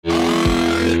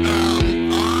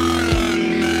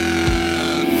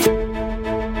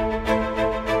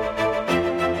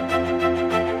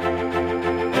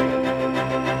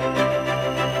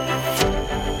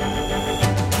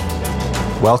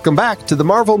Welcome back to the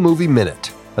Marvel Movie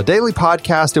Minute, a daily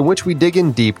podcast in which we dig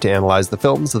in deep to analyze the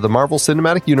films of the Marvel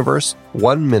Cinematic Universe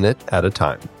 1 minute at a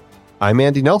time. I'm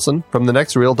Andy Nelson from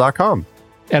thenextreel.com.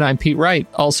 And I'm Pete Wright,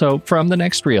 also from The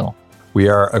Next Reel. We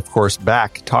are, of course,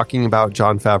 back talking about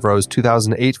Jon Favreau's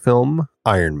 2008 film,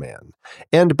 Iron Man.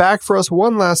 And back for us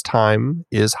one last time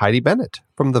is Heidi Bennett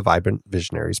from the Vibrant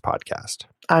Visionaries podcast.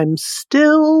 I'm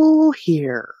still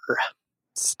here.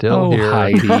 Still here.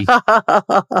 Heidi.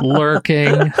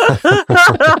 Lurking.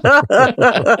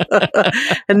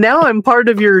 And now I'm part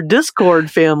of your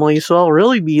Discord family, so I'll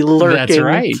really be lurking. That's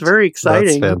right. It's very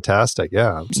exciting. That's fantastic.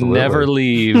 Yeah, absolutely. Never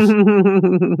leave.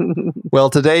 Well,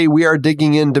 today we are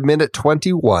digging into minute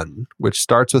 21, which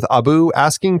starts with Abu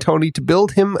asking Tony to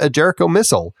build him a Jericho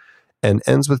missile and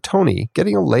ends with Tony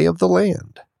getting a lay of the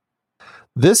land.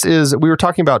 We were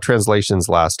talking about translations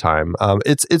last time.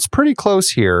 It's pretty close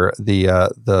here.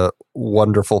 The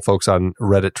wonderful folks on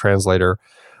Reddit Translator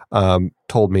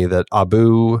told me that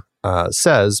Abu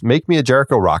says, "Make me a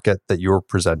Jericho rocket that you're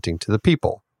presenting to the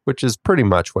people," which is pretty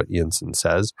much what Yinsen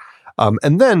says.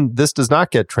 And then this does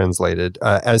not get translated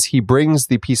as he brings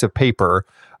the piece of paper,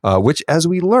 which, as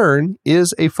we learn,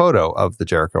 is a photo of the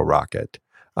Jericho rocket.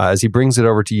 As he brings it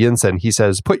over to Yinsen, he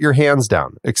says, "Put your hands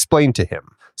down. Explain to him."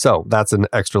 So that's an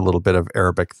extra little bit of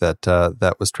Arabic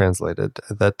that was translated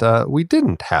that we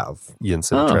didn't have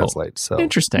Yinsen translate. So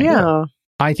interesting. Yeah.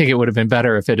 I think it would have been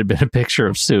better if it had been a picture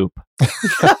of soup.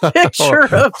 A picture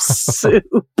of soup.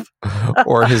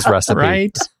 Or his recipe.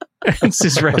 Right? It's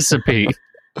his recipe.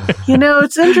 You know,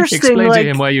 it's interesting. Explain to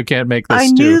him why you can't make this I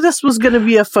stew. knew this was going to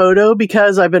be a photo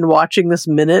because I've been watching this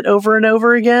minute over and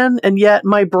over again, and yet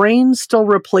my brain still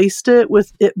replaced it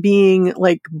with it being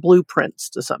like blueprints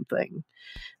to something.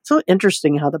 So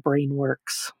interesting how the brain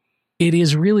works. It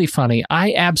is really funny.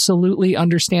 I absolutely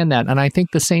understand that. And I think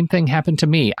the same thing happened to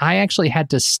me. I actually had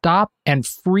to stop and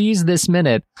freeze this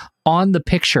minute on the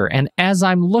picture. And as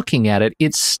I'm looking at it,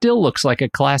 it still looks like a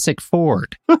classic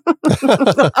Ford.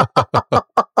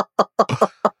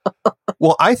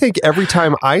 Well, I think every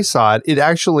time I saw it, it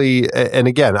actually, and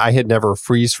again, I had never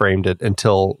freeze framed it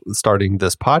until starting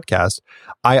this podcast.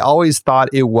 I always thought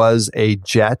it was a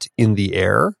jet in the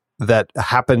air that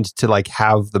happened to like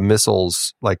have the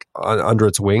missiles like under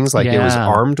its wings, like it was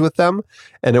armed with them.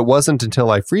 And it wasn't until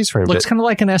I freeze framed it. Looks kind of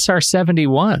like an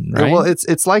SR-71, right? Well,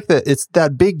 it's like it's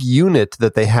that big unit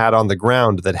that they had on the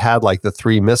ground that had like the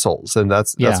 3 missiles, and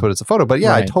that's what it's a photo. But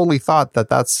yeah, right. I totally thought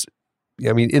that's.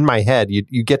 I mean, in my head,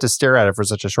 you get to stare at it for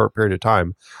such a short period of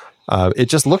time. It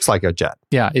just looks like a jet.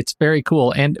 Yeah, it's very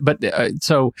cool.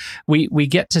 So we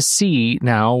get to see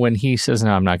now when he says,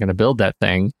 "No, I'm not going to build that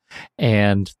thing,"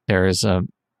 and there is a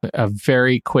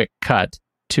very quick cut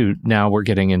to now we're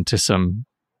getting into some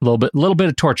little bit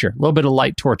of torture, a little bit of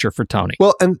light torture for Tony.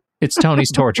 Well, and it's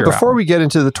Tony's torture. Before we get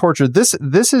into the torture, this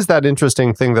is that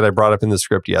interesting thing that I brought up in the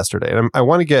script yesterday, and I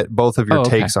want to get both of your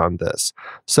takes on this.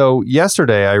 So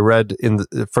yesterday, I read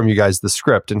from you guys the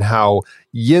script and how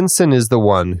Yinsen is the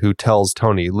one who tells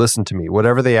Tony, "Listen to me.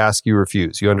 Whatever they ask, you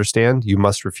refuse. You understand? You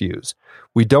must refuse."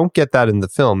 We don't get that in the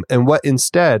film, and what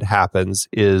instead happens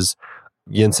is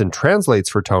Yinsen translates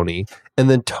for Tony,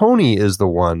 and then Tony is the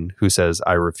one who says,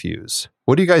 "I refuse."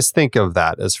 What do you guys think of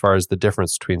that as far as the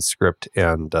difference between script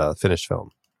and finished film?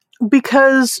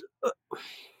 Because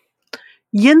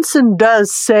Yinsen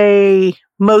does say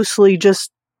mostly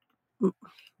just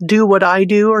do what I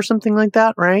do or something like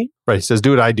that, right? Right. He says, "Do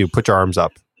what I do. Put your arms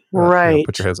up." Right.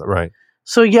 Put your hands up. Right.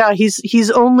 So yeah,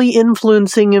 he's only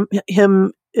influencing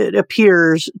him, it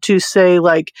appears, to say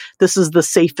like, this is the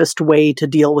safest way to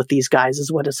deal with these guys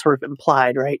is what is sort of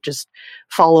implied, right? Just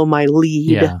follow my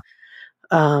lead.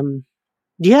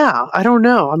 Yeah, I don't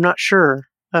know. I'm not sure.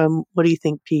 What do you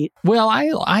think, Pete? Well,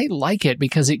 I like it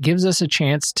because it gives us a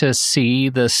chance to see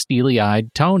the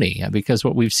steely-eyed Tony, because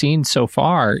what we've seen so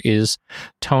far is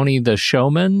Tony the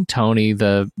showman, Tony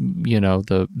the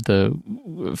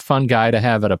fun guy to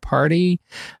have at a party,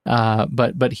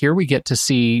 but here we get to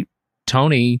see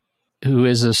Tony, who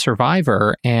is a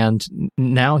survivor, and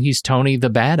now he's Tony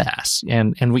the badass,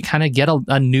 and we kind of get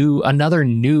another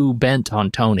new bent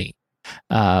on Tony.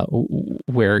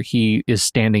 Where he is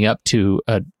standing up to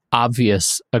an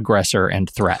obvious aggressor and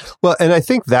threat. Well, and I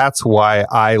think that's why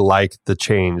I like the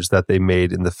change that they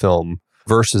made in the film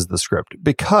versus the script,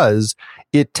 because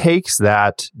it takes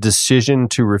that decision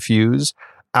to refuse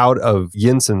out of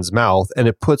Yinsen's mouth and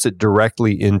it puts it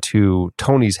directly into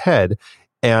Tony's head.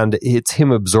 And it's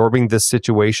him absorbing this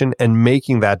situation and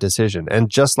making that decision. And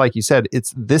just like you said,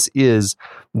 this is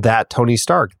that Tony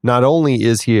Stark. Not only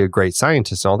is he a great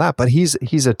scientist and all that, but he's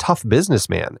a tough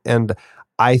businessman. And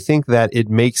I think that it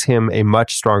makes him a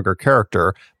much stronger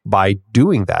character by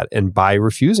doing that and by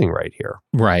refusing right here.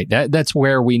 Right. That's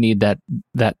where we need that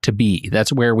to be.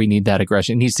 That's where we need that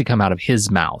aggression. It needs to come out of his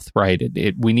mouth, right?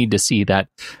 We need to see that,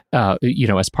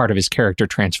 as part of his character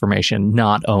transformation,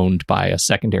 not owned by a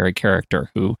secondary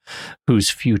character whose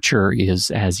future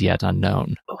is as yet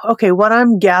unknown. Okay, what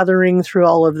I'm gathering through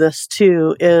all of this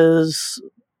too is,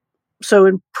 so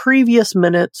in previous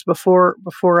minutes before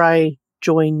I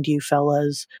joined you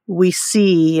fellas, we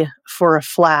see for a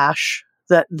flash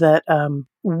that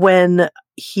when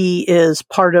he is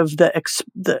part of the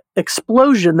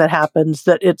explosion that happens,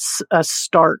 that it's a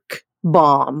Stark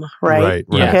bomb, right? Right.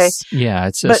 Yes. Okay. Yeah,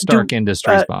 it's a Stark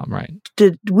Industries bomb, right?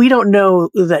 We don't know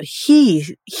that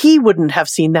he wouldn't have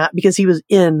seen that because he was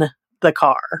in the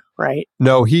car, right?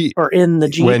 No, or in the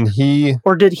Jeep.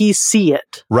 Or did he see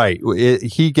it? Right.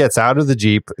 He gets out of the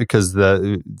Jeep because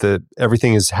the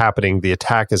everything is happening. The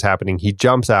attack is happening. He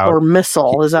jumps out. Or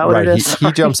missile, is that what it is?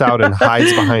 He jumps out and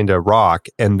hides behind a rock,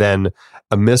 and then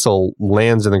a missile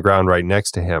lands in the ground right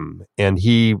next to him. And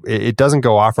it doesn't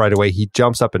go off right away. He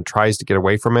jumps up and tries to get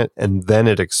away from it, and then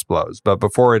it explodes. But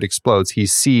before it explodes, he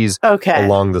sees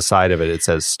along the side of it, it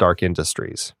says Stark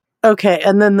Industries. Okay,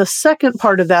 and then the second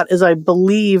part of that is, I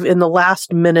believe, in the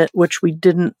last minute, which we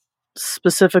didn't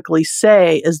specifically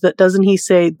say, is that doesn't he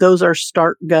say, those are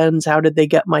Stark guns, how did they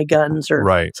get my guns,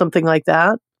 or something like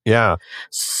that? Yeah.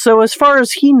 So as far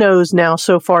as he knows now,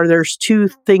 so far, there's two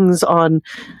things on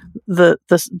the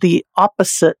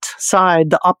opposite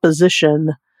side, the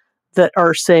opposition, that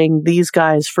are saying these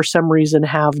guys, for some reason,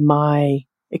 have my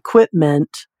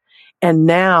equipment. And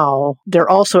now they're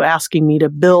also asking me to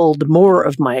build more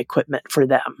of my equipment for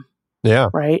them. Yeah.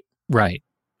 Right? Right.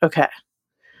 Okay.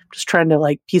 Just trying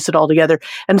to piece it all together.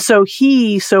 And so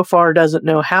he so far doesn't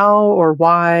know how or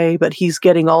why, but he's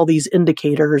getting all these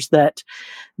indicators that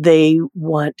they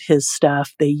want his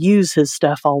stuff. They use his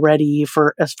stuff already.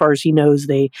 For as far as he knows,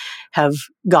 they have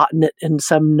gotten it in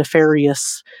some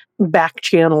nefarious back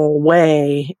channel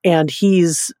way. And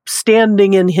he's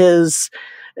standing in his,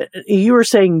 you were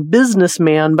saying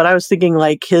businessman, but I was thinking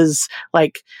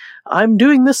I'm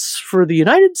doing this for the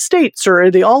United States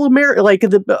or the all America.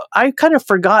 I kind of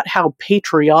forgot how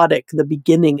patriotic the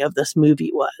beginning of this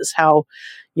movie was, how,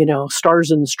 stars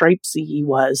and stripesy he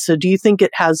was. So do you think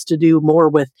it has to do more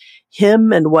with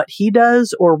him and what he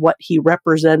does, or what he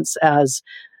represents as,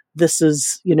 this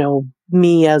is,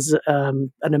 me as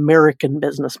an American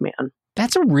businessman?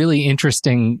 That's a really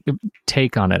interesting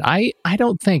take on it. I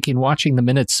don't think, in watching the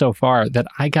minutes so far, that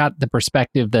I got the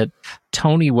perspective that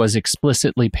Tony was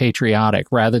explicitly patriotic,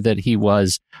 rather that he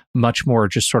was much more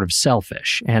just sort of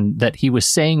selfish, and that he was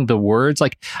saying the words.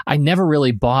 I never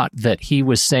really bought that he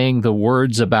was saying the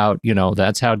words about,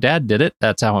 that's how Dad did it,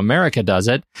 that's how America does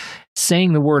it,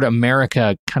 saying the word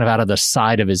America kind of out of the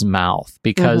side of his mouth,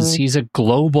 because he's a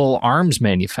global arms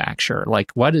manufacturer.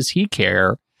 What does he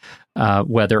care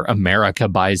whether America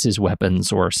buys his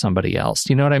weapons or somebody else?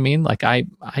 Do you know what I mean?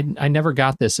 I never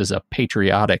got this as a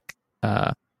patriotic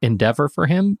endeavor for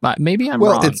him. Maybe I'm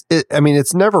wrong.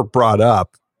 It's never brought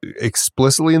up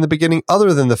explicitly in the beginning,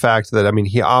 other than the fact that,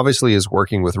 he obviously is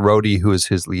working with Rhodey, who is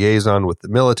his liaison with the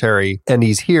military, and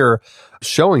he's here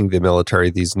showing the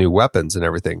military these new weapons and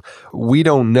everything. We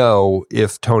don't know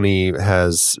if Tony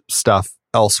has stuff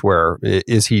elsewhere.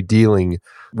 Is he dealing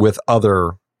with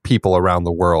other people around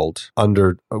the world,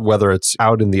 under whether it's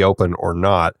out in the open or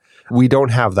not? We don't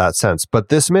have that sense. But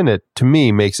this minute, to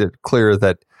me, makes it clear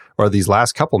that, or these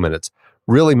last couple minutes,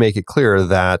 really make it clear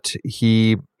that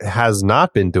he has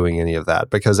not been doing any of that.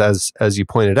 Because as you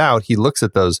pointed out, he looks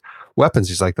at those weapons.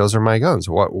 He's like, those are my guns.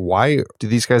 Why do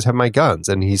these guys have my guns?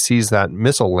 And he sees that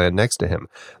missile land next to him.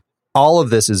 All of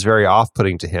this is very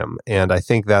off-putting to him, and I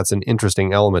think that's an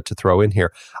interesting element to throw in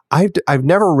here. I've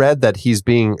never read that he's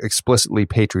being explicitly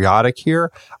patriotic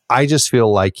here. I just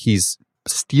feel like he's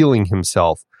steeling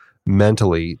himself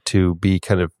mentally to be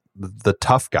kind of the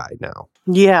tough guy now.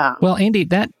 Yeah. Well, Andy,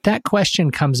 that question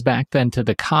comes back then to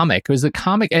the comic. Was the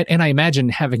comic, and I imagine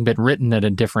having been written at a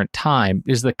different time,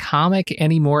 is the comic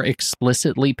any more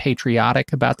explicitly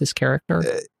patriotic about this character?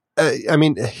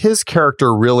 His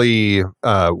character really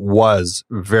was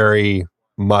very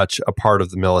much a part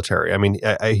of the military.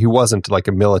 He wasn't like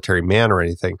a military man or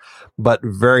anything, but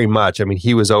very much.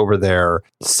 He was over there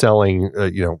selling,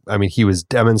 he was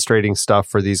demonstrating stuff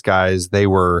for these guys. They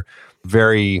were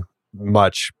very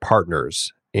much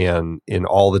partners in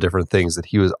all the different things that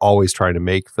he was always trying to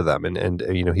make for them. And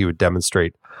he would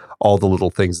demonstrate all the little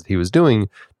things that he was doing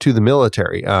to the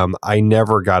military. I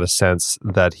never got a sense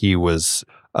that he was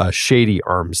a shady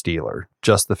arms dealer.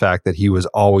 Just the fact that he was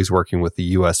always working with the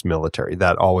U.S. military,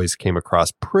 that always came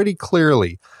across pretty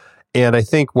clearly. And I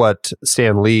think what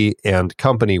Stan Lee and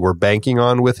company were banking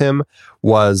on with him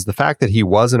was the fact that he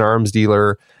was an arms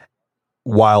dealer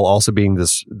while also being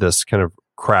this kind of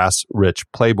crass, rich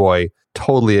playboy,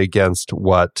 totally against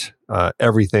what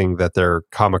everything that their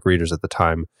comic readers at the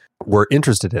time were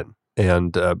interested in.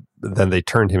 And then they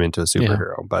turned him into a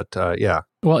superhero. Yeah. But yeah.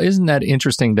 Well, isn't that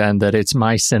interesting then that it's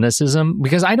my cynicism?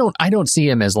 Because I don't see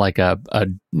him as like a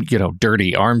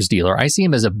dirty arms dealer. I see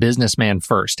him as a businessman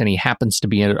first, and he happens to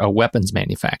be a weapons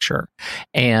manufacturer,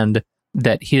 and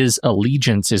that his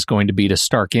allegiance is going to be to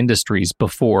Stark Industries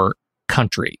before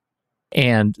country.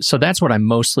 And so that's what I'm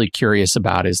mostly curious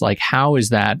about is like, how has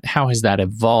that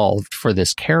evolved for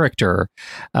this character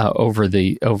over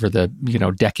the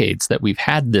decades that we've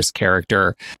had this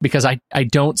character? Because I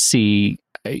don't see,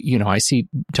 I see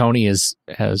Tony as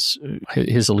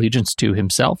his allegiance to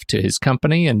himself, to his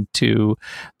company, and to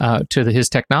his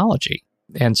technology.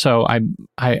 And so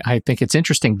I think it's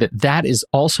interesting that is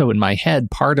also in my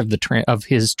head part of of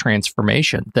his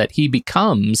transformation, that he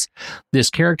becomes this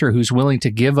character who's willing to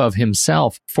give of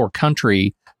himself for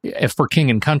country, for king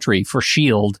and country, for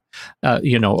S.H.I.E.L.D.,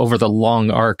 over the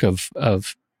long arc of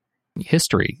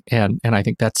history. And I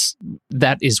think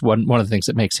that is one of the things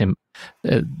that makes him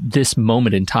this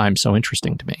moment in time so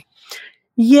interesting to me.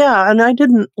 Yeah, and I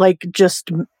didn't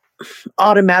just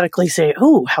automatically say,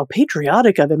 "Oh, how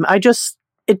patriotic of him."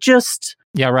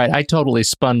 Yeah, right. I totally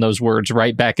spun those words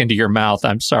right back into your mouth.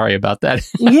 I'm sorry about that.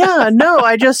 Yeah, no,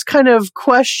 I just kind of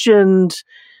questioned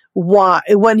why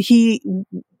when he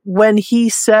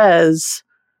says,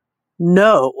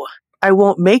 "No, I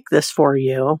won't make this for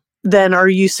you." Then are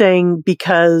you saying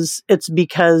because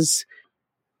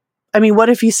I mean, what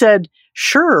if he said,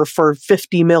 "Sure, for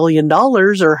 $50 million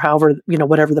or however,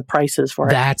 whatever the price is for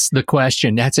it"? That's the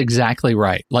question. That's exactly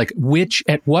right. Like,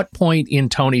 at what point in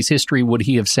Tony's history would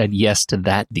he have said yes to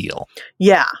that deal?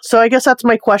 Yeah. So I guess that's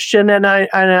my question. And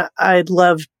I'd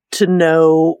love to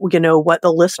know, what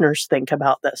the listeners think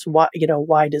about this.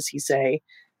 Why does he say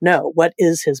no? What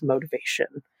is his motivation?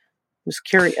 I'm just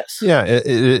curious. Yeah.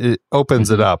 It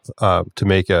opens it up to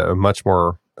make a much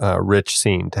more rich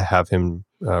scene to have him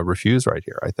refuse right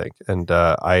here, I think. And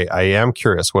I am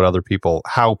curious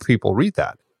how people read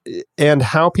that and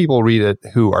how people read it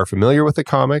who are familiar with the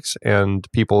comics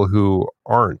and people who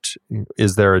aren't.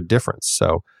 Is there a difference?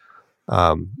 So,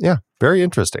 yeah, very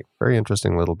interesting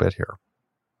little bit here.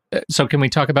 So can we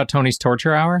talk about Tony's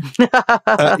torture hour?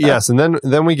 Yes. And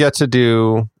then we get to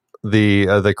do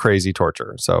the crazy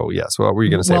torture. So yes, what were you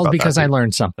going to say about that? Well, because I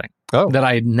learned something that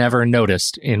I had never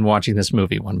noticed in watching this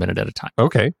movie 1 minute at a time.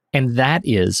 Okay. And that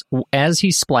is, as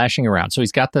he's splashing around, so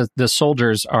he's got the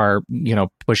soldiers are,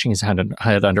 pushing his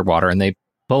head underwater, and they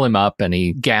pull him up, and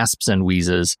he gasps and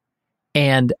wheezes.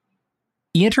 And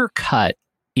intercut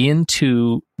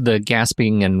into the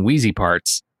gasping and wheezy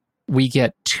parts, we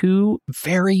get two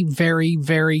very, very,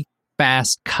 very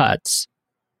fast cuts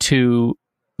to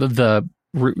the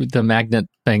magnet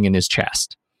thing in his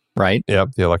chest, right?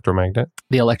 Yep, the electromagnet.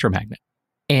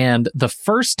 And the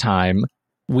first time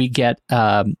we get,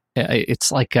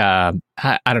 it's like, I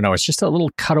don't know, it's just a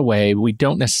little cutaway. We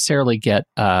don't necessarily get,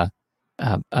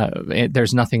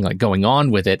 there's nothing like going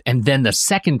on with it. And then the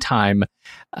second time,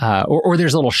 or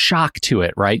there's a little shock to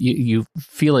it, right? You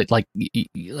feel it like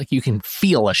you can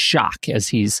feel a shock as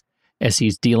he's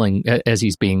being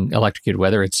electrocuted,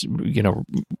 whether it's,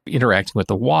 interacting with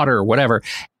the water or whatever.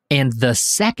 And the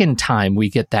second time we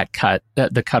get that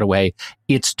the cutaway,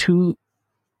 it's to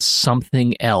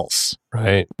something else.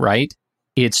 Right?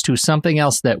 It's to something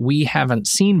else that we haven't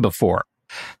seen before.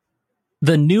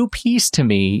 The new piece to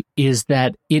me is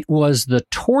that it was the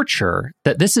torture,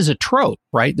 that this is a trope,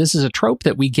 right? This is a trope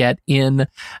that we get in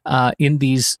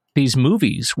these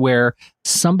movies where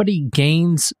somebody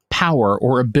gains power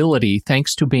or ability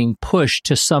thanks to being pushed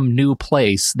to some new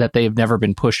place that they've never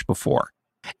been pushed before.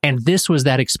 And this was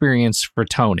that experience for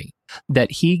Tony,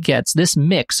 that he gets this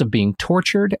mix of being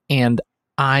tortured and,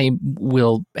 I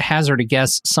will hazard a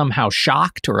guess, somehow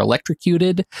shocked or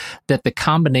electrocuted, that the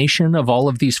combination of all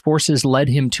of these forces led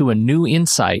him to a new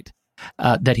insight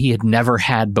that he had never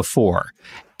before.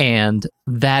 And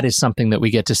that is something that we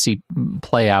get to see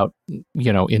play out,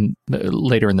 in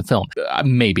later in the film.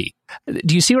 Maybe.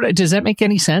 Do you see does that make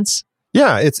any sense?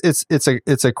 Yeah,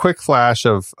 it's a quick flash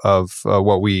of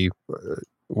what we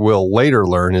will later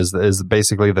learn is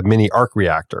basically the mini arc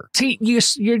reactor. See, you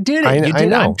did it. I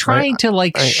know. I'm trying to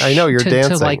I know you're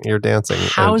dancing. You're dancing.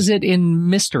 House it in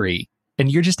mystery.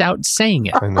 and you're just out saying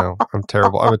it. I know. I'm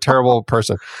terrible. I'm a terrible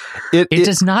person. It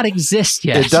does not exist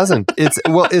yet. It doesn't.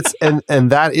 And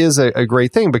that is a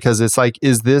great thing, because it's like,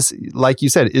 is this, like you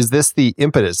said, is this the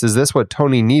impetus? Is this what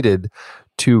Tony needed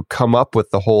to come up with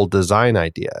the whole design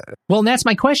idea? Well, and that's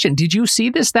my question. Did you see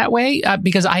this that way?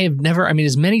 Because I have never,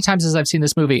 as many times as I've seen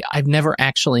this movie, I've never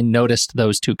actually noticed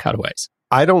those two cutaways.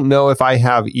 I don't know if I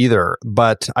have either,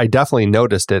 but I definitely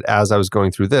noticed it as I was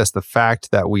going through this. The fact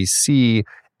that we see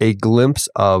a glimpse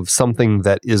of something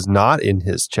that is not in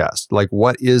his chest. Like,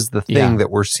 what is the thing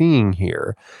that we're seeing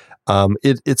here?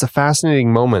 It's a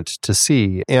fascinating moment to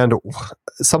see. And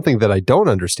something that I don't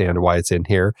understand why it's in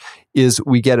here is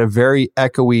we get a very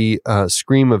echoey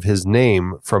scream of his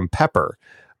name from Pepper,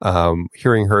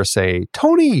 hearing her say,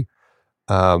 Tony!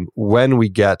 When we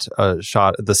get a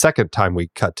shot, the second time we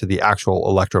cut to the actual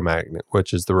electromagnet,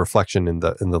 which is the reflection in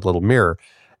the little mirror.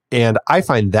 And I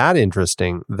find that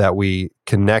interesting that we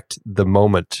connect the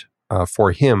moment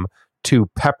for him to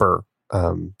Pepper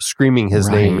screaming his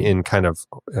name in kind of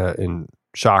in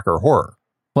shock or horror.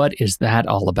 What is that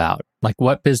all about? Like,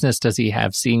 what business does he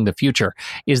have seeing the future?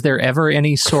 Is there ever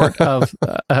any sort of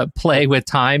play with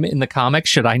time in the comics?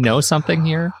 Should I know something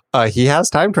here? He has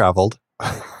time traveled.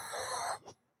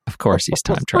 Of course he's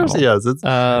time traveled. Yes, it's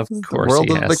the world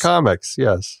of the comics,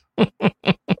 yes.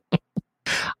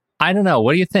 I don't know.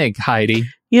 What do you think, Heidi?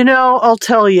 I'll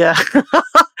tell you.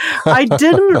 I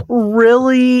didn't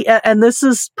really, and this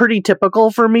is pretty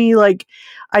typical for me, like,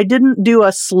 I didn't do a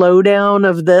slowdown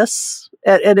of this,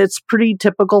 and it's pretty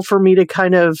typical for me to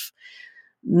kind of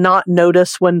not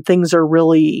notice when things are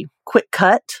really quick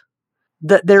cut,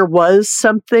 that there was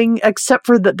something, except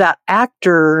for that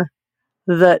actor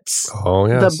that's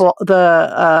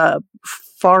the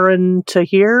foreign to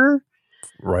hear.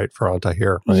 Right, foreign to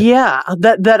hear. Right. Yeah,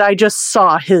 that I just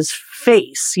saw his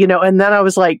face, and then I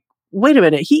was like, wait a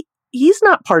minute, he's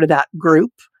not part of that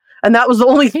group. And that was the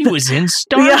only thing. He was in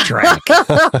Star Trek.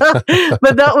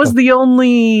 But that was the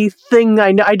only thing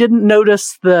I didn't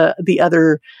notice the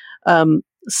other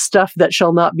stuff that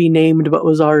shall not be named, but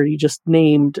was already just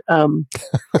named.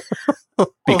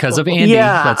 Because of Andy.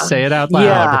 Yeah. Let's say it out loud.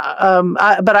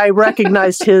 Yeah. But I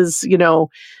recognized his,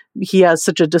 he has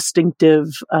such a distinctive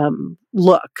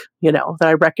look, that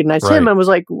I recognized him and was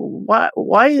like,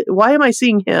 why am I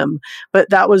seeing him? But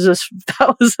that was as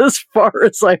far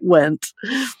as I went.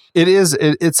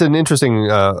 It's an interesting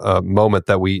moment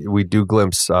that we do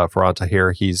glimpse Ferranta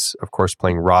here. He's, of course,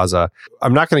 playing Raza.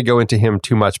 I'm not going to go into him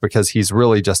too much because he's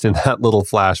really just in that little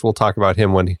flash. We'll talk about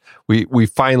him when we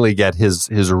finally get his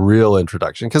real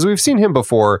introduction, because we've seen him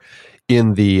before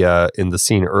in the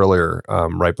scene earlier,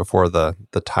 right before the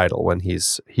title, when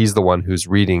he's the one who's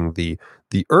reading the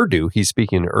Urdu. He's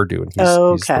speaking in Urdu, and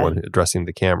he's the one addressing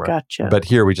the camera. Gotcha. But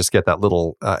here we just get that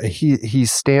little. He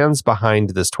stands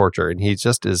behind this torture, and he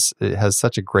just has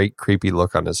such a great creepy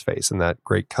look on his face, and that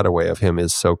great cutaway of him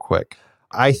is so quick.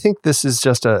 I think this is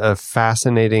just a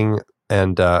fascinating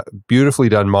and beautifully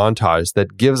done montage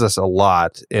that gives us a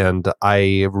lot, and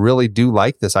I really do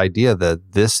like this idea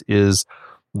that this is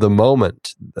the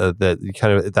moment that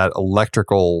kind of that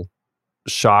electrical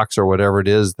shocks or whatever it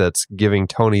is that's giving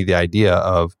Tony the idea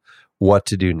of what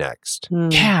to do next.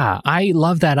 Yeah, I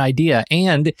love that idea.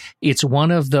 And it's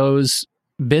one of those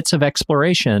bits of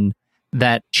exploration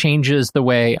that changes the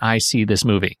way I see this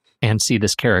movie and see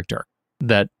this character.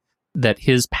 That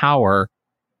his power,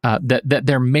 that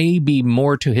there may be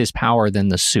more to his power than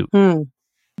the suit.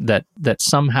 That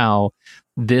somehow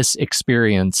this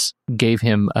experience gave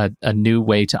him a new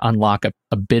way to unlock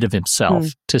a bit of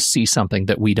himself, to see something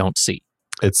that we don't see.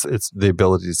 It's the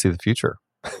ability to see the future.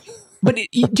 But do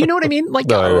you know what I mean?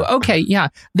 Like, okay, yeah,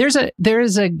 there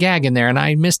is a gag in there, and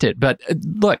I missed it. But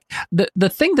look, the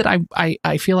thing that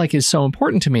I feel like is so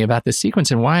important to me about this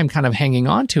sequence and why I'm kind of hanging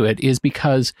on to it is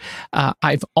because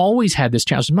I've always had this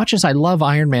challenge. As much as I love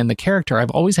Iron Man, the character,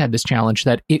 I've always had this challenge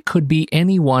that it could be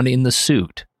anyone in the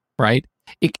suit, right?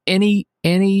 Any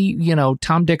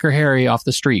Tom, Dick, or Harry off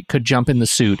the street could jump in the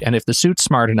suit, and if the suit's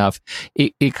smart enough,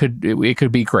 it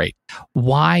could be great.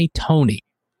 Why Tony?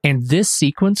 And this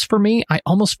sequence for me, I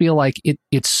almost feel like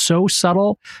it's so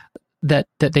subtle that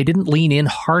they didn't lean in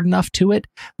hard enough to it.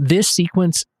 This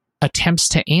sequence attempts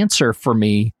to answer for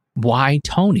me why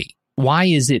Tony. Why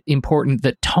is it important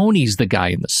that Tony's the guy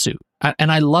in the suit?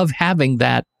 And I love having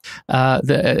that,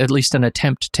 at least an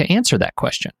attempt to answer that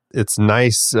question. It's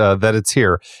nice that it's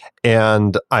here.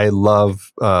 And I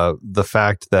love the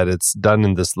fact that it's done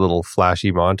in this little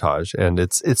flashy montage. And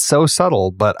it's so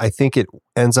subtle, but I think it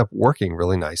ends up working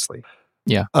really nicely.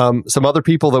 Yeah. Some other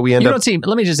people that we let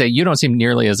me just say, you don't seem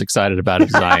nearly as excited about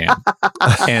it as I am.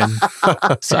 And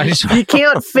so you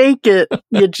can't fake it.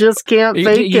 You just can't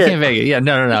fake it. You can't fake it. Yeah,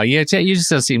 no. You just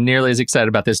don't seem nearly as excited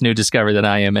about this new discovery that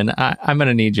I am. And I'm going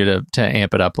to need you to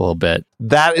amp it up a little bit.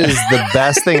 That is the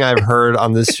best thing I've heard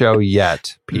on this show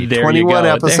yet, Pete. There 21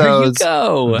 episodes. There you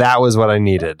go. That was what I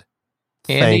needed.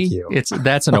 Andy, Thank you.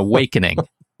 That's an awakening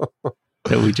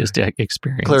that we just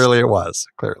experienced. Clearly it was.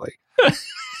 Clearly.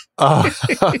 In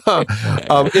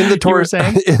the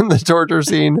torture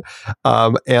scene,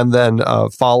 and then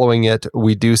following it,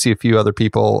 we do see a few other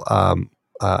people.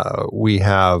 We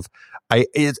have,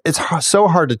 it's so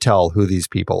hard to tell who these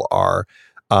people are,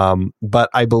 but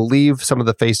I believe some of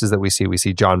the faces that we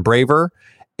see John Braver,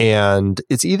 and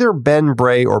it's either Ben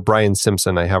Bray or Brian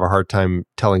Simpson. I have a hard time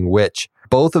telling which.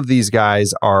 Both of these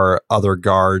guys are other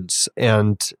guards,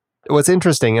 and what's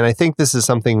interesting, and I think this is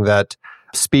something that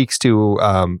speaks to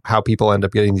how people end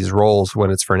up getting these roles when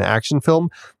it's for an action film.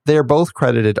 They're both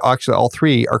credited, actually all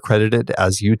three are credited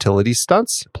as utility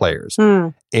stunts players.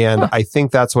 And I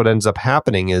think that's what ends up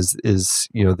happening is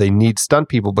they need stunt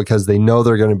people because they know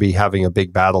they're going to be having a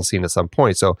big battle scene at some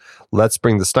point. So let's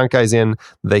bring the stunt guys in,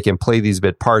 they can play these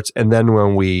bit parts, and then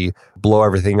when we blow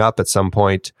everything up at some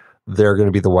point, they're going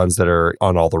to be the ones that are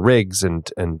on all the rigs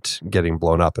and getting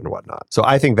blown up and whatnot. So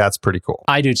I think that's pretty cool.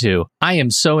 I do too. I am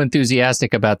so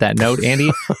enthusitic about that note,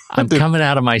 Andy. I'm coming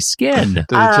out of my skin.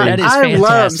 That is fantastic. I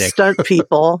love stunt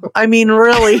people. I mean,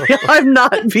 really, I'm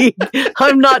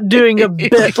not doing a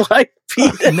bit like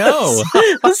Pete. No,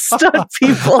 stunt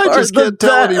people I just are can't the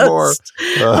tell best.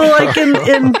 anymore. Like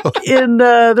in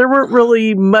there weren't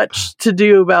really much to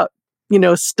do about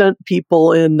stunt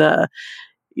people in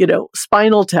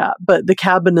Spinal Tap, but The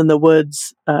Cabin in the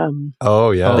Woods.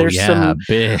 There's some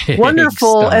big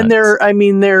wonderful, stunts.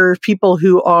 and there are people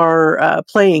who are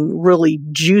playing really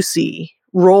juicy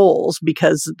roles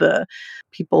because the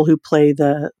people who play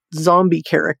the zombie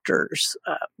characters,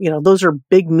 those are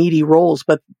big meaty roles,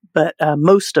 but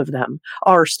most of them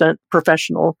are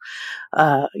professional,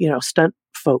 stunt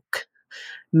folk,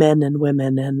 men and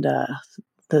women, and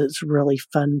it's really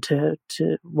fun to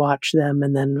watch them,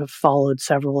 and then I've followed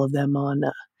several of them on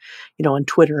on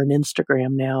Twitter and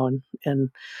Instagram now, and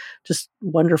just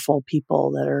wonderful people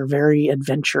that are very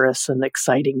adventurous and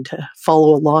exciting to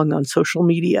follow along on social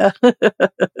media.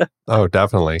 Oh,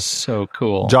 definitely. So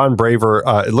cool. John Braver,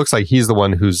 it looks like he's the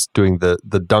one who's doing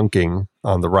the dunking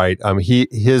on the right.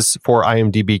 His 4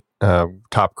 IMDb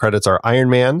top credits are Iron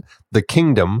Man, The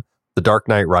Kingdom, The Dark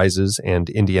Knight Rises, and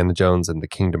Indiana Jones and the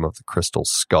Kingdom of the Crystal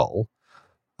Skull.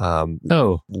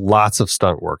 Lots of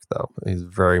stunt work, though. He's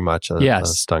very much a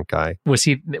stunt guy. Was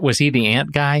he the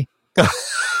ant guy?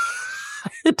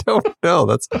 I don't know.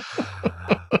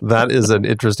 That is an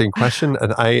interesting question,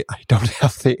 and I don't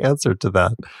have the answer to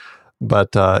that. But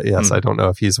yes, I don't know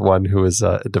if he's one who is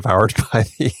devoured by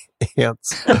the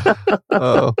ants.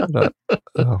 What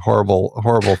a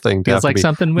horrible thing to Feels have to like be.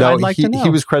 something No, I'd like to know. He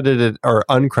was credited or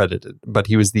uncredited, but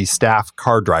he was the staff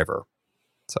car driver.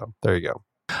 So there you go.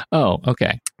 Oh,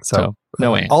 okay. So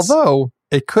no ants. Although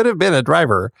it could have been a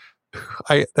driver.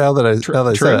 Now that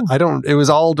I said it, I don't. It was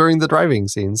all during the driving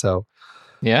scene. So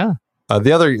yeah.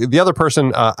 The other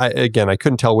person, I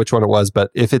couldn't tell which one it was,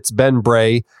 but if it's Ben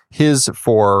Bray, his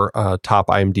 4 top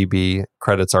IMDb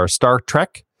credits are Star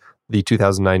Trek, the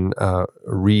 2009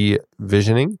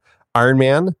 revisioning, Iron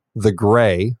Man, The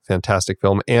Gray, fantastic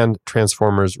film, and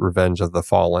Transformers: Revenge of the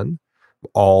Fallen,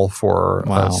 all for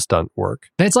stunt work.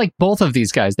 It's like both of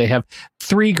these guys. They have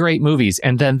 3 great movies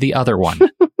and then the other one.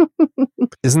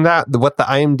 Isn't that what the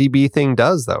IMDb thing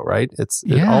does, though, right? It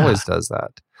always does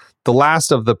that. The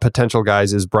last of the potential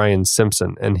guys is Brian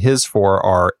Simpson, and his 4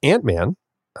 are Ant-Man,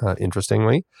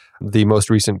 interestingly, the most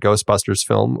recent Ghostbusters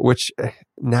film, which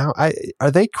now,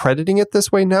 are they crediting it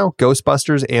this way now?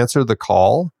 Ghostbusters Answer the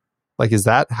Call? Like, is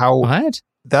that how... What?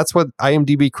 That's what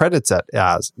IMDb credits it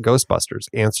as, Ghostbusters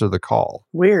Answer the Call.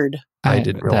 Weird. I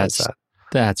didn't realize that.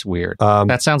 That's weird.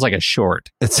 That sounds like a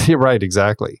short. You're right,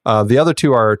 exactly. The other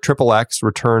 2 are Triple X,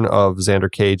 Return of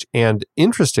Xander Cage, and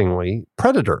interestingly,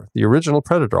 Predator, the original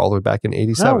Predator, all the way back in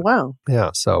 87. Oh, wow.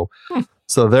 Yeah, so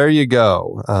there you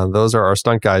go. Those are our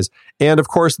stunt guys. And of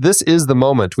course, this is the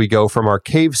moment we go from our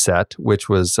cave set, which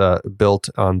was built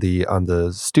on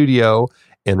the studio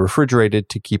and refrigerated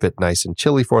to keep it nice and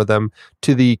chilly for them,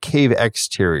 to the cave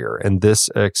exterior. And this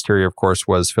exterior, of course,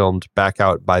 was filmed back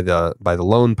out by the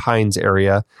Lone Pines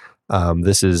area.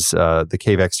 This is the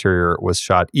cave exterior was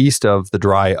shot east of the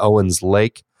dry Owens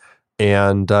Lake,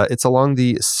 and it's along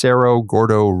the Cerro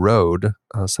Gordo Road,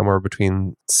 somewhere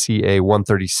between CA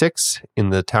 136 in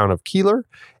the town of Keeler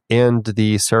and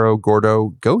the Cerro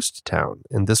Gordo ghost town.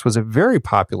 And this was a very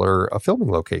popular filming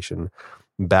location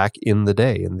back in the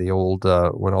day, in the old,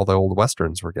 when all the old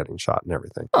Westerns were getting shot and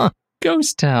everything. Huh.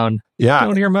 Ghost town. Yeah.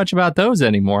 Don't hear much about those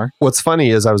anymore. What's funny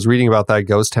is I was reading about that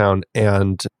ghost town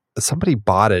and somebody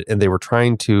bought it and they were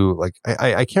trying to, like,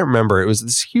 I can't remember. It was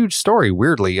this huge story,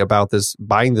 weirdly, about this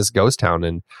buying this ghost town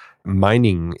and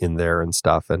mining in there and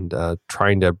stuff and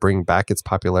trying to bring back its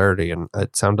popularity. And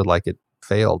it sounded like it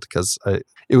failed because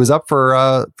it was up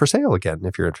for sale again,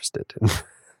 if you're interested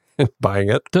in buying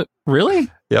it.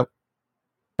 Really? Yep.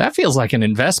 That feels like an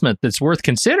investment that's worth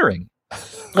considering.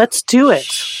 Let's do it.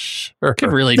 Sure.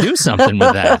 Could really do something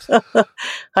with that.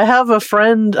 I have a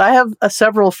friend, I have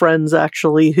several friends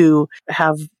actually who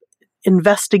have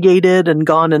investigated and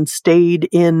gone and stayed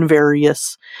in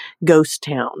various ghost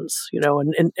towns,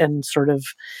 and sort of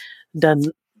done,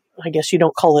 I guess you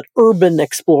don't call it urban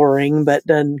exploring, but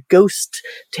done ghost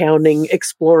towning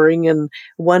exploring. And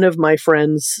one of my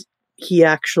friends, he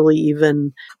actually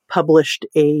even published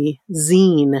a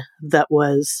zine that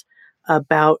was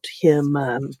about him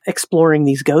exploring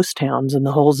these ghost towns, and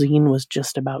the whole zine was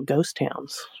just about ghost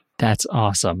towns. That's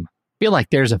awesome. I feel like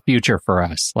there's a future for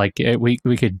us. Like we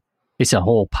could, it's a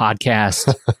whole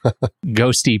podcast,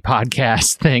 ghosty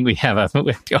podcast thing. We have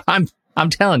I'm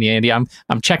telling you, Andy, I'm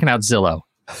checking out Zillow.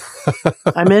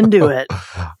 I'm into it.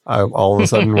 I'm all of a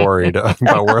sudden worried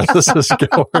about where this is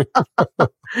going.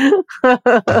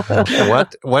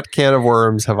 What can of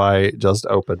worms have I just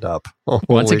opened up?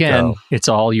 Once again, it's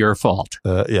all your fault.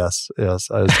 Yes. As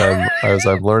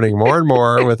I'm learning more and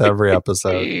more with every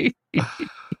episode.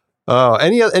 Oh,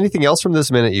 anything else from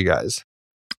this minute, you guys?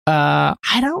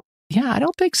 I don't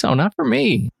think so. Not for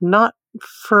me. Not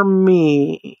for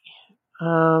me.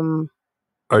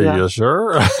 Are you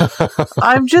sure?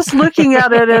 I'm just looking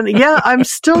at it, and I'm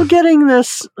still getting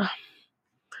this.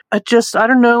 I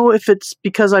don't know if it's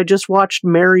because I just watched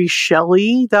Mary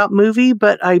Shelley, that movie,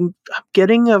 but I'm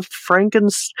getting a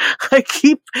Frankenstein. I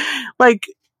keep like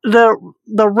the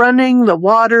running, the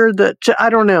water, I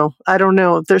don't know.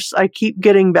 I keep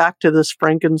getting back to this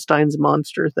Frankenstein's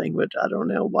monster thing, which I don't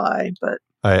know why, but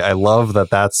I love that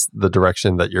that's the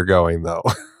direction that you're going, though.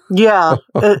 Yeah,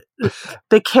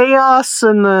 the chaos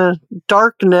and the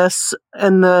darkness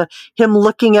and him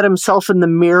looking at himself in the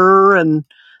mirror and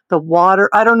the water.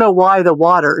 I don't know why the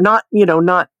water. I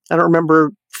don't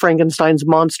remember Frankenstein's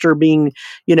monster being,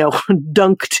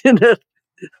 dunked in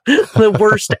the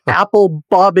worst apple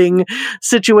bobbing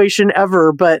situation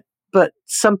ever. But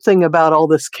something about all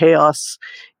this chaos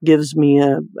gives me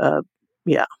anyways.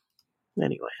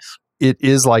 It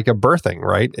is like a birthing,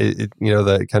 right?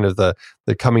 The kind of the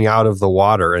coming out of the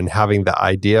water and having the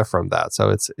idea from that.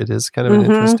 So it is kind of an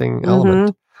interesting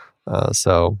element.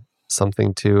 So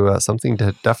something to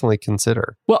definitely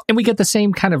consider. Well, and we get the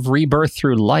same kind of rebirth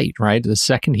through light, right? The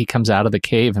second he comes out of the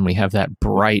cave, and we have that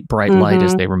bright light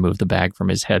as they remove the bag from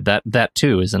his head. That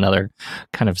too is another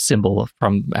kind of symbol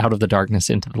from out of the darkness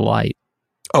into the light.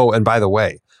 Oh, and by the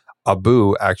way,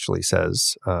 Abu actually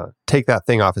says, "Take that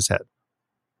thing off his head."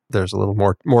 There's a little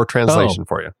more translation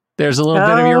for you. There's a little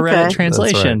bit of your Reddit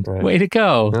translation. Right. Way to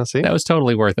go. Yeah, see? That was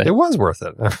totally worth it. It was worth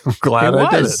it. I'm glad I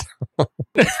did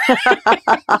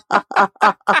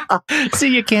it.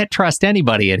 See, you can't trust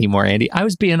anybody anymore, Andy. I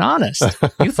was being honest.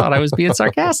 You thought I was being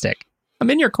sarcastic. I'm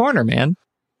in your corner, man.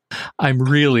 I'm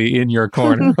really in your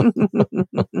corner.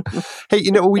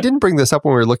 Hey, we didn't bring this up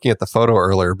when we were looking at the photo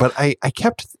earlier, but I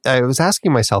was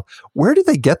asking myself, where did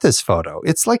they get this photo?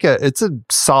 It's a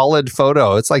solid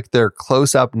photo. It's like they're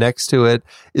close up next to it.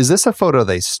 Is this a photo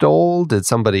they stole? Did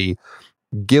somebody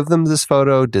give them this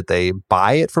photo? Did they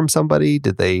buy it from somebody?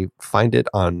 Did they find it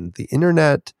on the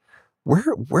internet?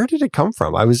 Where did it come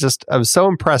from? I was so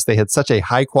impressed. They had such a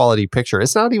high quality picture.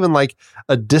 It's not even like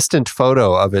a distant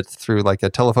photo of it through like a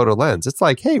telephoto lens. It's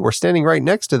like, hey, we're standing right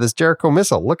next to this Jericho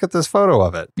missile. Look at this photo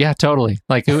of it. Yeah, totally.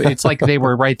 Like it's like they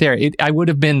were right there. I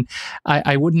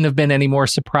wouldn't have been any more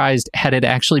surprised had it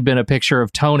actually been a picture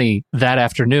of Tony that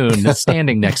afternoon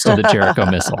standing next to the Jericho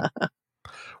missile.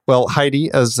 Well, Heidi,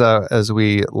 as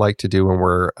we like to do when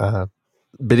we're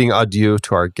bidding adieu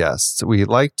to our guests, we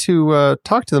like to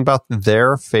talk to them about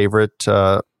their favorite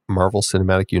Marvel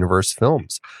Cinematic Universe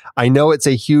films. I know it's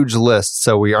a huge list,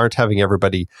 so we aren't having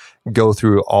everybody go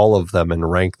through all of them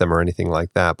and rank them or anything like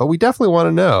that. But we definitely want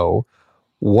to know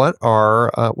what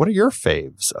are your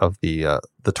faves of the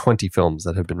 20 films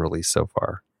that have been released so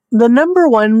far. The number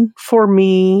one for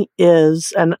me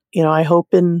is, and I hope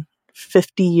in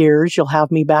 50 years you'll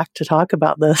have me back to talk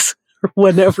about this.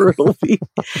 Whenever it'll be,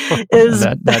 is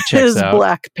that checks out.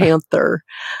 Black Panther.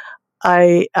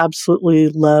 I absolutely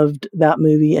loved that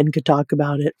movie and could talk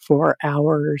about it for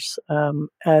hours.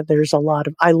 There's a lot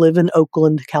of, I live in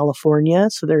Oakland,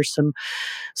 California, so there's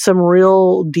some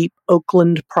real deep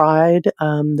Oakland pride.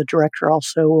 The director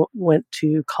also went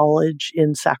to college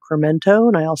in Sacramento,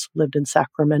 and I also lived in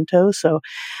Sacramento, so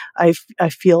I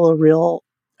feel a real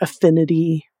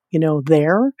affinity,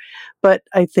 there. But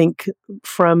I think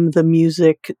from the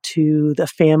music to the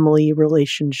family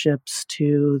relationships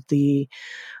to the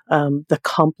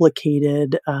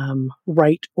complicated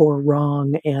right or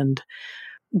wrong and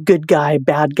good guy,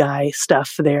 bad guy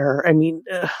stuff there. I mean,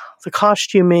 the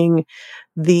costuming,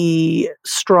 the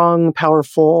strong,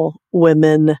 powerful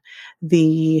women,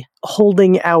 the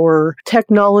holding our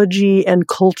technology and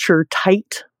culture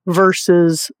tight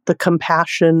versus the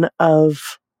compassion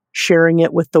of sharing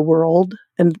it with the world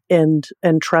and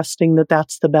trusting that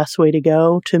that's the best way to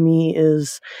go, to me,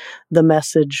 is the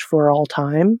message for all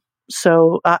time.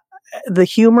 So the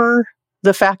humor,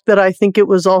 the fact that I think it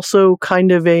was also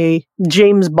kind of a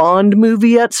James Bond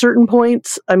movie at certain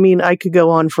points. I mean, I could go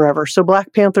on forever. So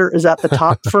Black Panther is at the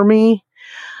top for me.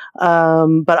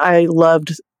 But I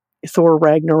loved Thor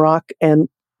Ragnarok and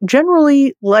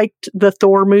generally liked the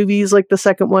Thor movies. Like the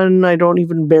second one, I don't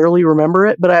even barely remember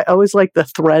it, but I always liked the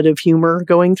thread of humor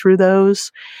going through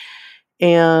those.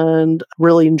 And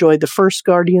really enjoyed the first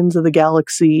Guardians of the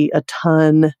Galaxy a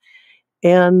ton.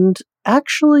 And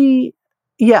actually,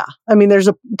 yeah, I mean, there's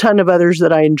a ton of others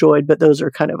that I enjoyed, but those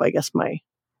are kind of, I guess, my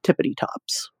tippity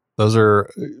tops. Those are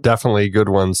definitely good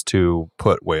ones to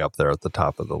put way up there at the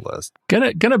top of the list.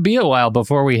 Gonna be a while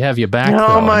before we have you back.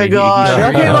 Oh though. my gosh!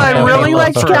 Okay, well, I really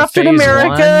liked Captain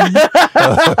America.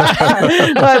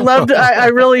 I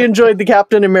really enjoyed the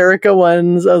Captain America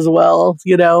ones as well.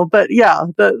 But yeah,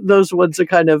 those ones are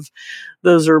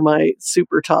those are my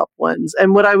super top ones.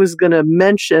 And what I was going to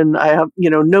mention, I have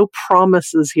no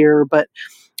promises here, but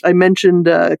I mentioned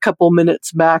a couple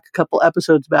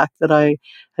episodes back, that I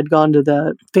had gone to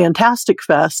the Fantastic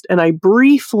Fest, and I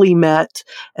briefly met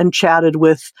and chatted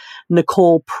with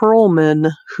Nicole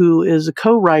Perlman, who is a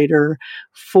co-writer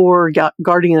for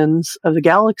Guardians of the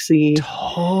Galaxy.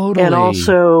 Totally. And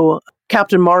also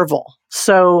Captain Marvel.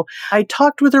 So I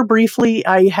talked with her briefly.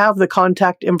 I have the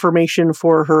contact information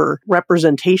for her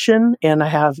representation, and I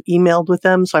have emailed with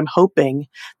them. So I'm hoping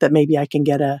that maybe I can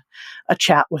get a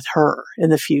chat with her in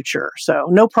the future. So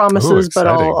no promises, but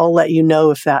I'll let you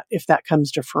know if that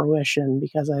comes to fruition,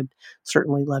 because I'd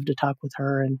certainly love to talk with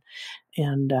her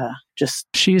and just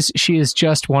she is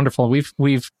just wonderful.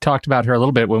 We've talked about her a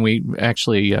little bit when we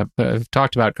actually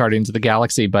talked about Guardians of the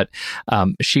Galaxy, but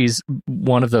she's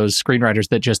one of those screenwriters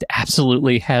that just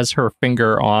absolutely has her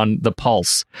finger on the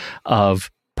pulse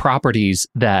of properties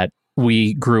that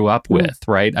we grew up with,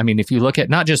 right? I mean, if you look at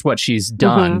not just what she's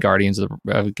done, Guardians of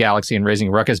the Galaxy and Raising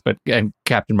a Ruckus, and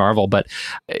Captain Marvel, but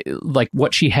like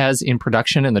what she has in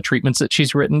production and the treatments that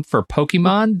she's written for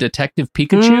Pokemon, Detective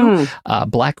Pikachu,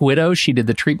 Black Widow. She did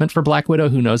the treatment for Black Widow.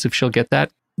 Who knows if she'll get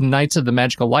that? Knights of the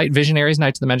Magical Light, Visionaries,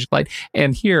 Knights of the Magical Light,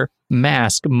 and here,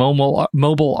 Mask,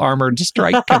 Mobile Armored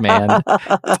Strike Command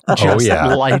just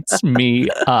lights me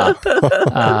up.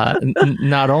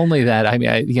 Not only that, I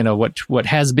mean, what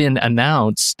has been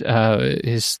announced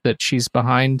is that she's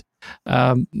behind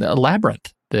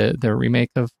Labyrinth, the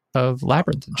remake of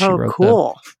Labyrinth, and she wrote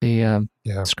the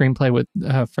screenplay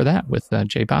for that with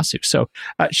Jay Basu. So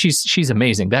she's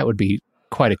amazing. That would be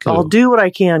quite a coup. I'll do what I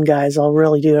can, guys. I'll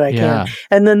really do what I can.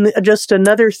 And then just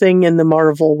another thing in the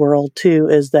Marvel world too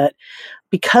is that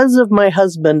because of my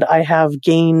husband, I have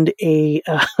gained a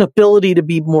ability to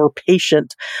be more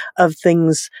patient of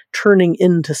things turning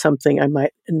into something I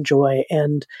might enjoy.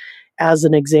 And as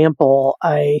an example,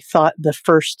 I thought the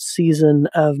first season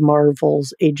of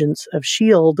Marvel's Agents of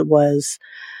S.H.I.E.L.D. was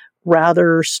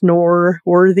rather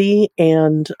snore-worthy,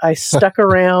 and I stuck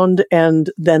around, and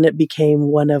then it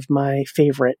became one of my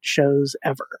favorite shows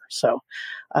ever. So,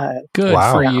 good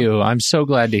for you. I'm so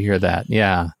glad to hear that.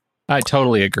 Yeah, I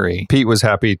totally agree. Pete was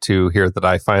happy to hear that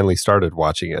I finally started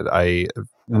watching it. I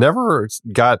never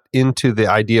got into the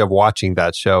idea of watching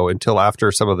that show until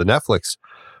after some of the Netflix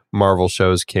Marvel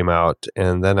shows came out,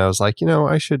 and then I was like,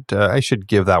 I should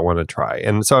give that one a try.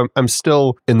 And so I'm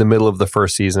still in the middle of the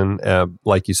first season.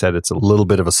 Like you said, it's a little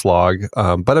bit of a slog,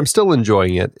 but I'm still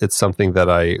enjoying it. It's something that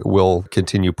I will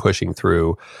continue pushing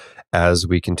through as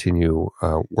we continue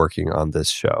working on this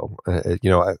show.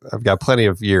 I've got plenty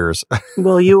of years.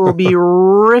 Well, you will be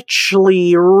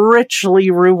richly,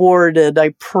 richly rewarded.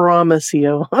 I promise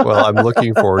you. Well, I'm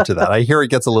looking forward to that. I hear it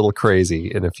gets a little crazy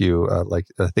in a few,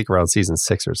 I think around season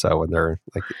 6 or so, when they're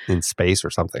like in space or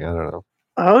something. I don't know.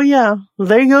 Oh, yeah.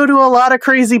 They go to a lot of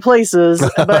crazy places.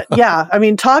 But yeah, I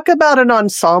mean, talk about an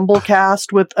ensemble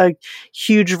cast with a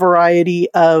huge variety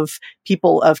of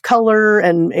people of color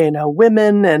and,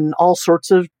 women and all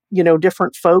sorts of,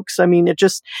 different folks. I mean,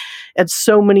 it's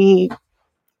so many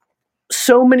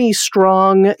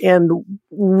strong and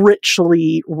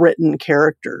richly written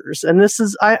characters. And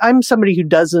I'm somebody who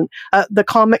doesn't, the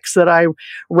comics that I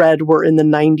read were in the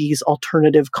 90s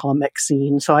alternative comic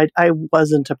scene. So I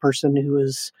wasn't a person who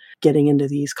was getting into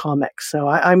these comics. So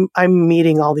I'm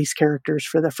meeting all these characters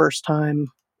for the first time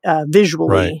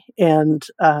visually. Right. And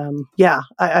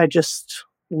I just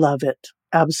love it.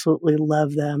 Absolutely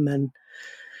love them.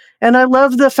 And I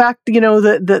love the fact,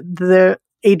 that the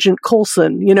Agent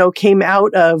Coulson, came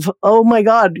out of, oh my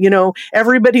God,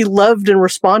 everybody loved and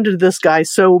responded to this guy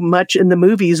so much in the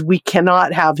movies, we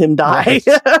cannot have him die.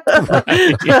 Right.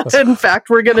 Right. In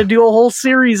fact, we're going to do a whole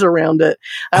series around it.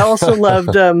 I also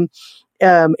loved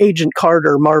Agent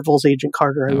Carter, Marvel's Agent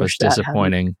Carter. It was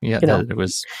disappointing. It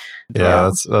was.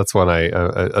 Yeah, that's one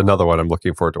another one I'm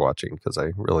looking forward to watching because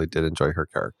I really did enjoy her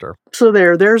character. So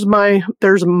there's my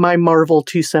Marvel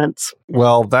 2 cents.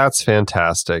 Well, that's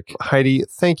fantastic. Heidi,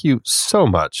 thank you so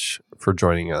much for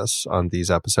joining us on these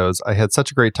episodes. I had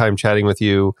such a great time chatting with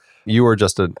you. You were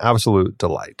just an absolute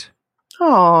delight.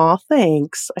 Aw,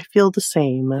 thanks. I feel the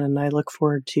same, and I look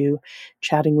forward to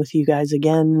chatting with you guys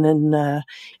again and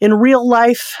in real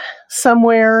life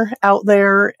somewhere out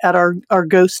there at our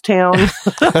ghost town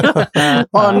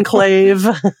enclave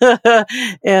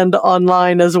and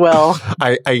online as well.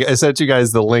 I sent you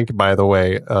guys the link, by the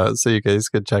way, so you guys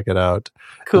could check it out.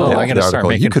 Cool. I got to start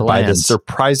making You could plans. buy this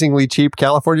surprisingly cheap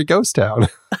California ghost town.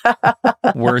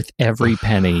 Worth every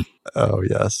penny. Oh,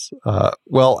 yes.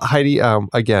 Well, Heidi,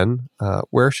 again,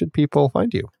 where should people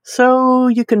find you? So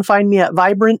you can find me at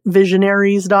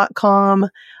vibrantvisionaries.com.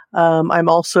 I'm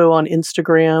also on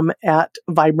Instagram at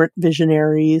Vibrant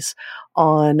Visionaries.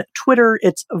 On Twitter,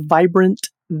 it's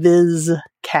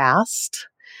VibrantVizCast.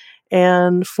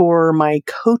 And for my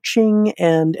coaching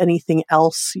and anything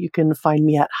else, you can find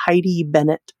me at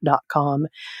HeidiBennett.com.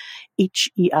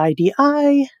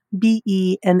 HeidiBennett.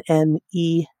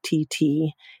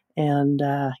 And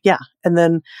and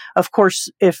then, of course,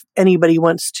 if anybody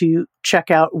wants to check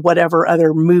out whatever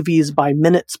other Movies by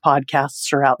Minutes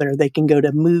podcasts are out there, they can go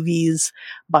to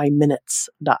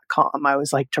moviesbyminutes.com. I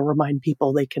always like to remind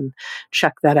people they can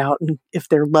check that out, and if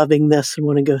they're loving this and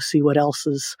want to go see what else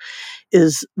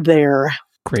is there.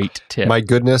 Great tip. My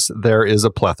goodness, there is a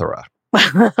plethora.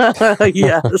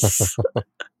 Yes.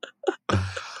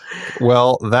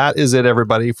 Well, that is it,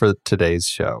 everybody, for today's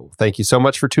show. Thank you so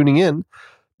much for tuning in.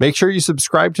 Make sure you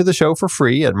subscribe to the show for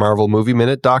free at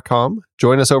marvelmovieminute.com.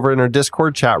 Join us over in our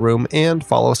Discord chat room and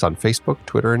follow us on Facebook,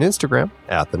 Twitter, and Instagram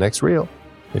at The Next Reel.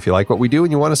 If you like what we do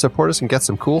and you want to support us and get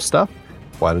some cool stuff,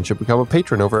 why don't you become a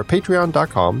patron over at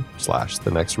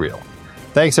patreon.com/thenextreel.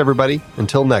 Thanks, everybody.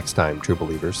 Until next time, true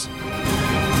believers.